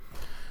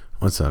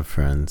What's up,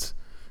 friends?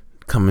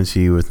 Coming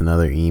to you with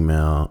another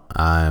email.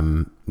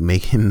 I'm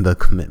making the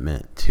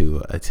commitment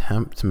to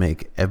attempt to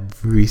make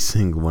every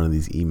single one of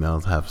these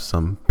emails have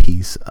some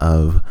piece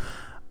of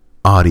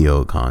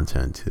audio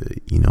content to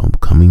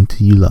it, coming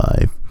to you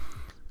live.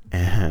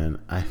 And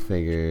I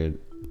figured,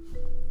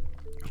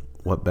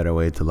 what better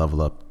way to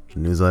level up the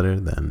newsletter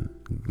than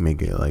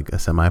make it like a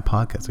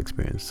semi-podcast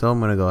experience? So I'm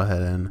going to go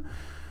ahead and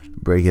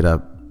break it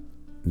up,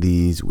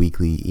 these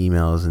weekly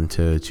emails,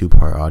 into a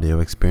two-part audio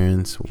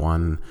experience.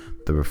 One,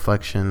 the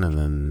reflection, and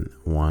then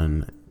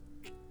one,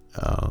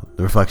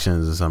 the reflection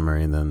is a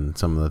summary, and then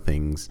some of the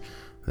things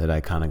that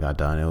I kind of got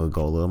done. It would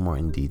go a little more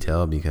in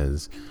detail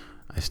because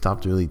I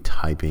stopped really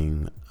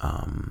typing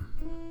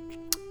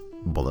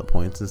bullet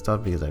points and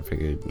stuff because I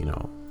figured,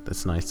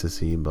 that's nice to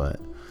see, but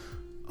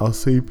I'll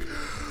save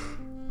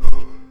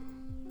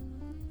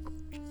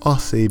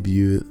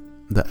you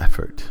the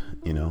effort,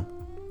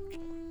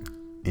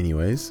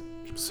 Anyways,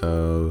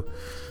 so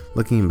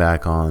looking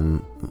back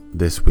on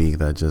this week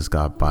that just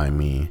got by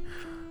me,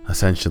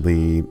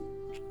 essentially,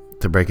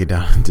 to break it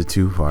down into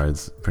two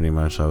parts, pretty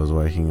much I was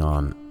working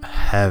on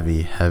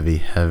heavy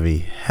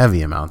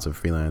amounts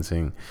of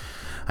freelancing.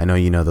 I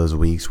know those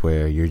weeks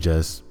where you're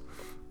just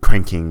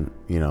cranking,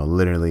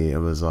 literally it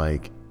was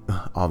like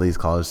all these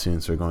college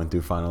students are going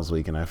through finals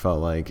week, and I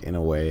felt like in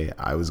a way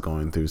I was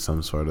going through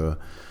some sort of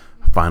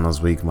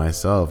finals week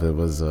myself. It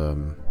was a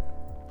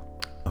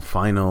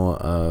final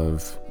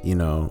of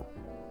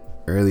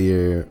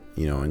earlier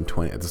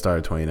at the start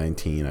of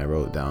 2019, I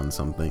wrote down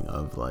something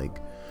of like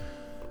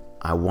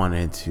I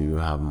wanted to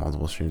have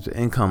multiple streams of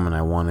income, and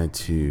I wanted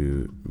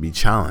to be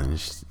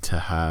challenged to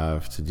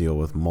have to deal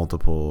with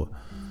multiple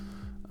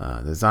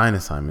design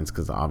assignments,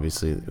 because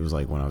obviously it was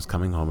like when I was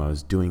coming home I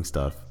was doing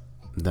stuff,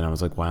 then I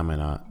was like, why am I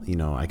not,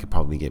 I could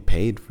probably get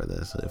paid for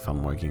this if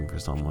I'm working for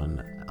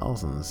someone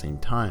else at the same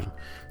time.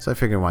 So I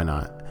figured, why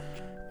not?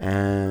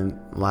 And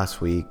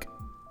last week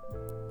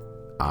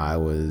I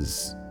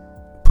was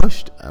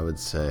pushed. I would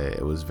say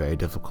it was very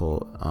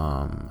difficult.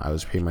 I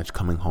was pretty much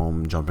coming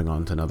home, jumping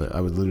onto another.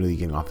 I was literally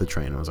getting off the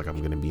train. I was like, I'm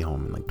going to be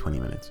home in like 20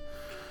 minutes.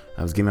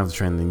 I was getting off the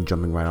train and then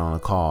jumping right on a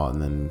call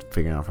and then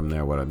figuring out from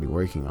there what I'd be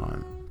working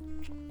on.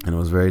 And it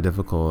was very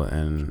difficult.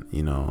 And,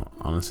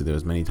 honestly, there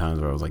was many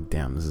times where I was like,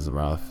 damn, this is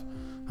rough.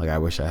 Like, I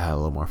wish I had a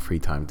little more free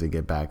time to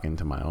get back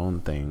into my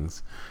own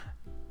things.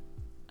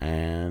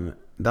 And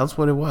that's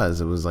what it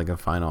was. It was like a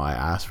final. I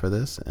asked for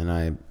this, and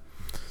I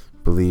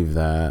believe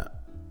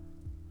that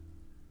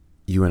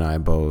you and I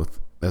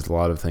both, there's a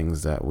lot of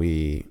things that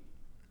we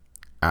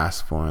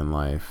ask for in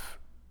life.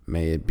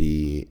 May it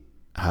be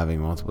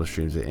having multiple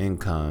streams of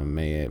income,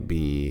 may it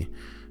be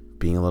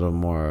being a little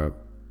more,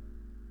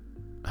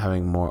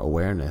 having more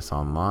awareness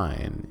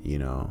online,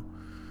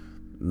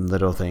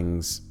 little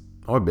things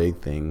or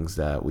big things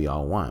that we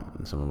all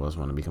want. Some of us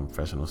want to become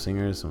professional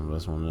singers, some of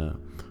us want to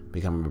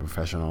become a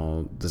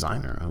professional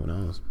designer, who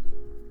knows.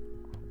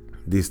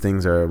 These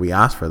things we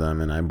ask for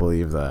them, and I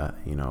believe that,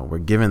 we're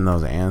given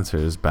those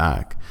answers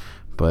back,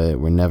 but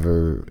we're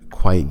never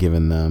quite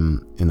given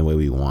them in the way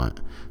we want.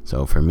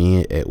 So for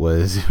me, it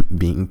was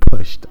being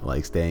pushed,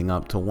 like staying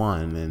up to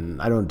 1, and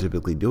I don't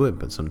typically do it,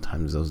 but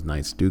sometimes those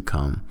nights do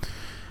come.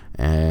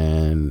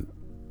 And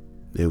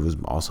it was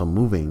also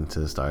moving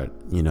to start,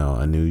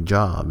 a new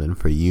job. And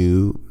for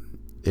you,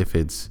 if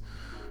it's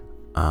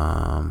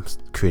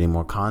creating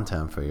more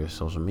content for your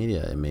social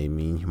media, it may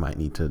mean you might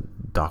need to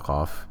dock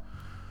off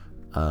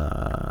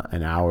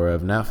an hour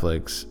of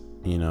Netflix,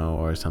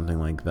 or something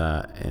like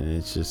that. And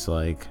it's just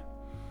like,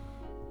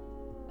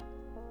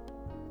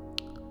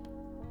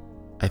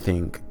 I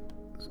think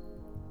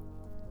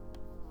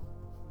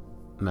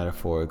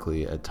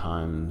metaphorically at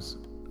times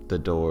the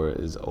door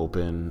is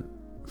open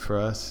for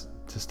us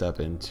to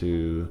step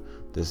into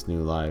this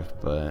new life,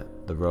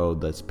 but the road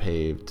that's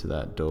paved to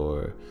that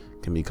door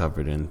can be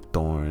covered in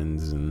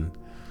thorns and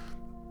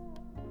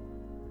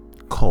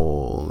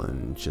coal,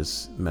 and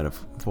just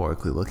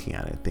metaphorically looking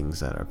at it, things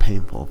that are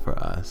painful for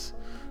us.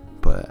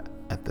 But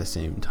at the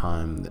same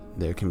time,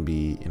 there can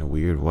be, in a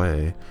weird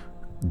way,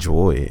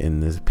 joy in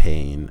this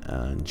pain.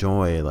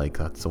 Joy, like,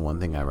 that's the one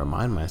thing I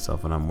remind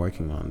myself when I'm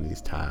working on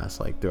these tasks.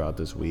 Like throughout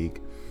this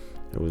week,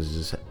 it was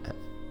just,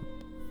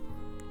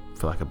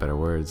 for lack of better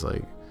words,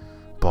 like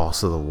balls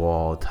to the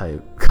wall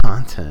type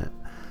content.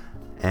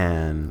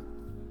 And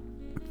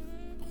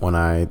when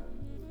I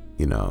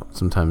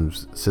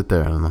sometimes sit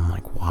there and I'm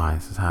like, why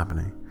is this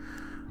happening?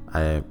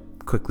 I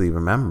quickly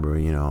remember,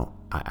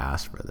 I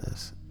asked for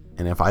this.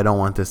 And if I don't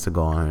want this to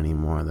go on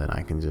anymore, then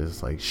I can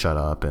just like shut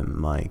up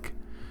and like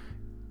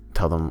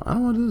tell them I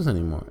don't want to do this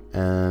anymore.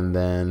 And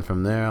then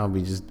from there, I'll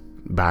be just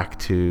back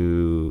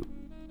to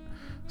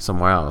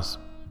somewhere else.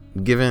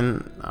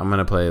 Given I'm going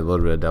to play a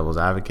little bit of devil's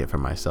advocate for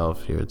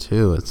myself here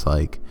too. It's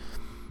like,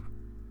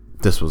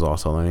 this was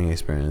also a learning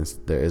experience.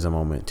 There is a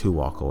moment to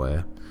walk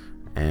away.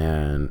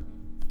 And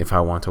if I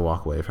want to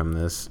walk away from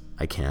this,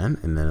 I can.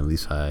 And then at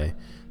least like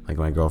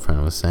my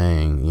girlfriend was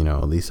saying,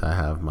 at least I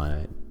have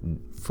my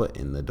foot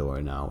in the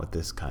door now with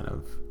this kind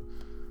of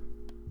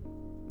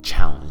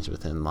challenge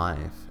within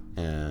life.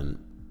 And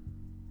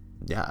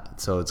yeah,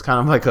 so it's kind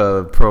of like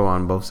a pro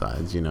on both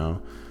sides,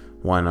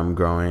 One, I'm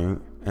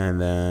growing, and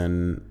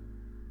then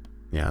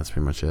yeah, that's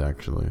pretty much it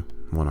actually.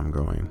 One, I'm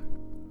growing.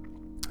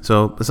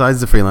 So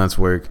besides the freelance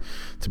work,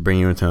 to bring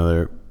you into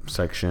another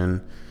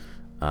section,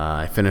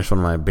 I finished one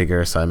of my bigger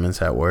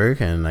assignments at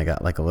work, and I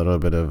got like a little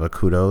bit of a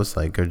kudos,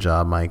 like good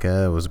job,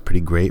 Micah. It was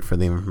pretty great for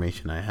the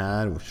information I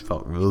had, which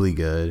felt really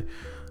good.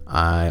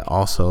 I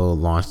also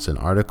launched an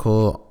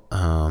article.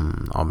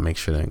 I'll make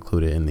sure to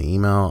include it in the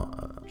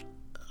email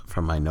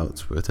from my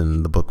notes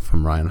within the book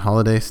from Ryan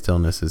Holiday,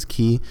 Stillness is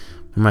Key.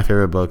 One of my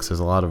favorite books. There's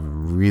a lot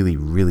of really,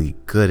 really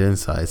good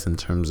insights in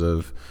terms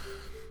of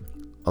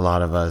a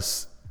lot of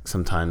us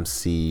sometimes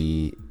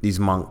see these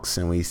monks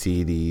and we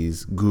see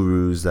these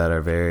gurus that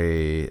are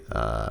very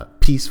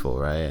peaceful,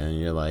 right? And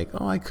you're like,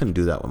 oh, I couldn't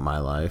do that with my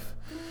life.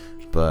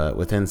 But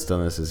within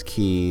Stillness is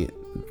Key,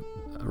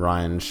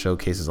 Ryan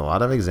showcases a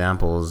lot of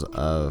examples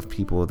of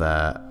people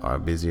that are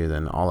busier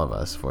than all of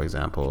us. For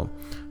example,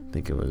 I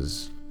think it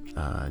was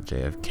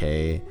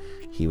JFK.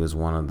 He was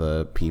one of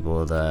the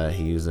people that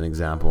he used an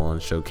example and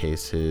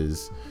showcased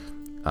his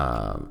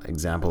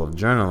example of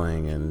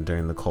journaling and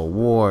during the Cold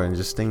War and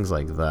just things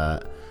like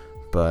that.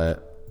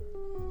 But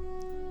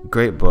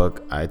great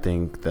book. I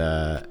think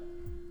that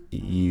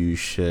you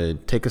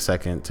should take a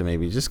second to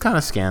maybe just kind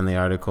of scan the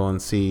article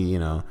and see,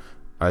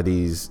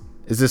 is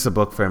this a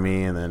book for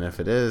me? And then if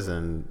it is,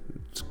 then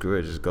screw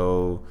it, just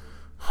go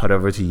head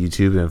over to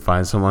YouTube and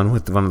find someone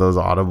with one of those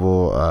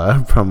Audible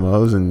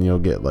promos, and you'll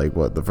get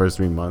the first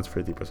 3 months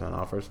 50%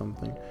 off or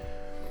something.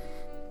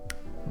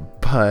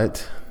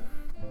 But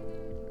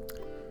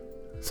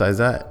besides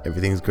that,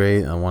 everything's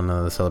great. And one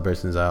of the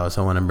celebrations I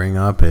also want to bring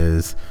up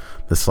is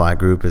the Slack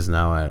group is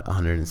now at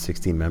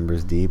 160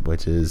 members deep,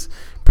 which is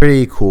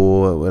pretty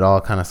cool. It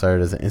all kind of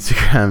started as an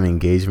Instagram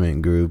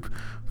engagement group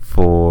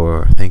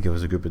for, I think it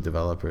was a group of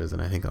developers,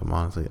 and I think I'm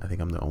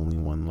the only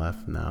one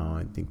left now.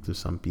 I think there's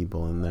some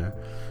people in there,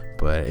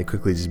 but it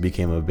quickly just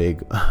became a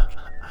big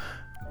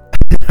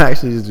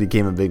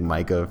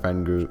Micah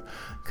friend group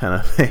kind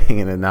of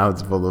thing, and now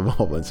it's full of a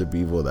whole bunch of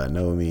people that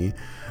know me.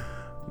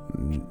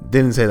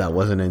 Didn't say that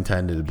wasn't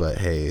intended, but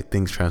hey,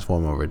 things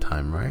transform over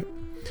time, right?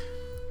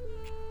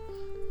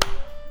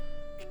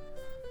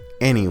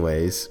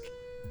 Anyways,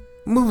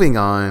 moving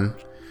on.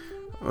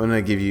 I'm going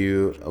to give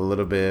you a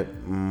little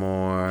bit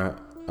more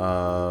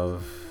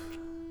of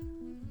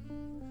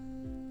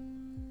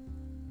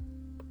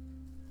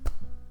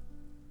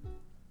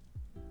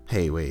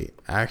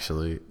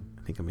actually,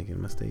 I think I'm making a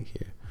mistake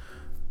here.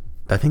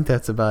 I think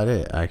that's about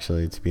it,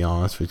 actually, to be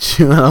honest with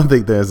you. I don't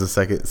think there's a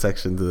second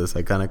section to this.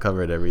 I kind of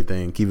covered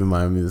everything. Keep in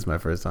mind, this is my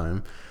first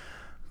time.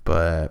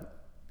 But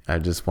I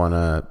just want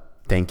to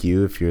thank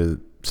you if you're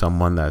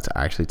someone that's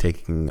actually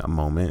taking a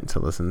moment to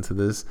listen to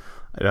this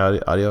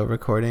audio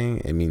recording.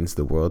 It means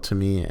the world to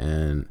me,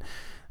 and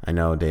I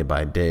know day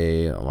by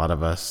day a lot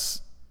of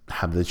us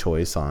have the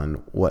choice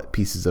on what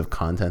pieces of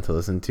content to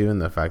listen to,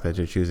 and the fact that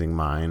you're choosing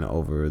mine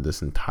over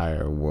this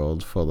entire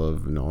world full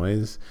of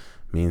noise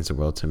means the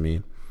world to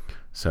me.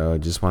 So I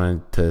just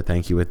wanted to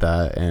thank you with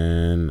that,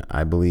 and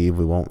I believe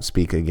we won't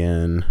speak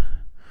again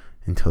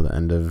until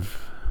the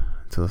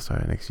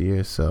start of next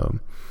year. So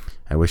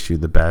I wish you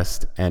the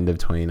best end of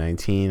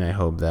 2019. I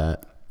hope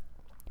that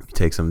you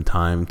take some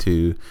time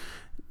to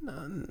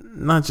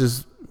not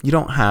just, you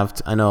don't have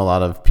to, I know a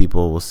lot of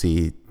people will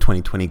see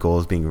 2020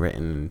 goals being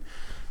written,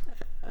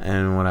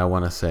 and what I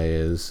want to say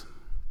is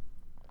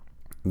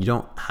you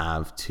don't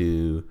have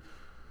to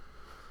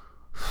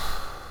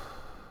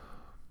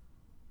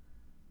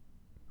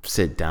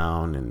sit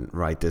down and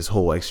write this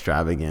whole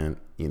extravagant,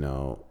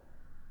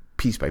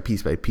 piece by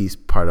piece by piece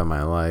part of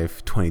my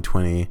life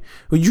 2020.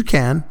 Well, you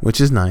can,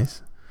 which is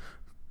nice,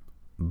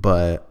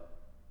 but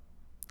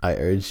I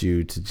urge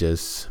you to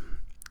just,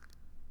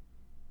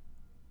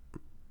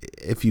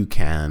 if you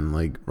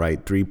can,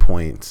 write 3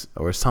 points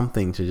or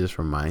something to just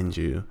remind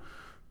you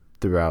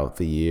throughout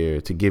the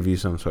year, to give you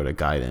some sort of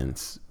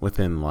guidance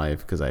within life.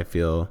 Because I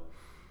feel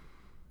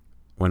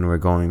when we're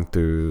going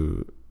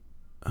through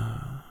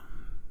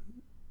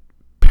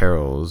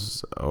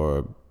perils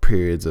or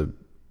periods of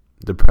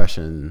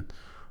depression,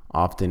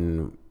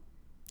 often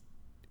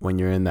when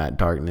you're in that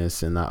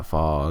darkness and that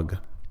fog,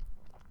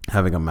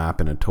 having a map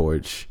and a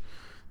torch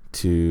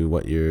to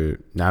what you're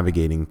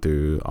navigating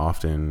through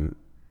often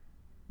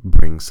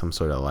brings some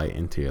sort of light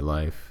into your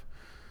life.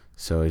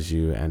 So as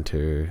you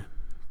enter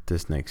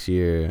this next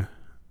year,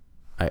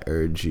 I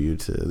urge you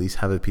to at least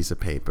have a piece of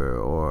paper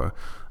or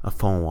a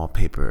phone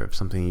wallpaper of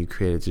something you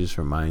created to just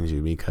remind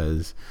you,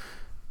 because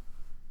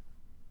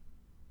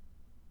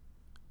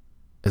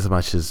as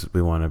much as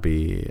we want to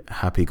be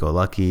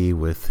happy-go-lucky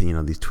with,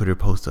 these Twitter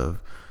posts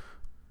of,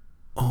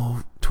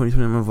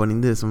 2020, I'm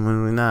avoiding this, I'm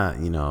avoiding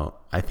that,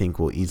 I think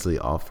we'll easily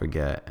all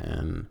forget,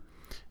 and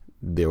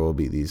there will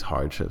be these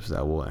hardships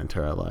that will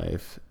enter our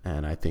life.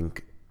 And I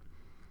think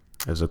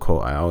there's a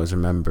quote I always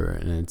remember,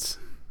 and it's,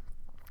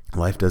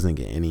 life doesn't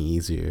get any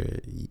easier,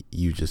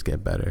 you just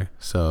get better.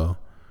 So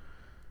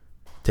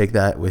take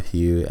that with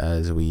you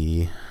as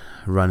we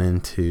run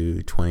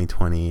into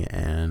 2020,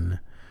 and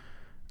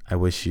I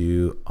wish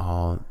you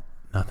all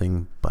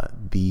nothing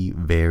but the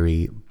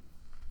very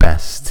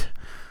best.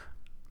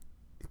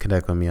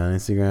 Connect with me on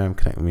Instagram,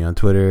 connect with me on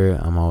Twitter.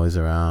 I'm always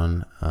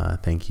around.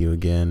 Thank you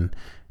again,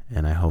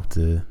 and I hope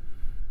to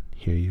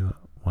hear you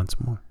once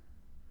more.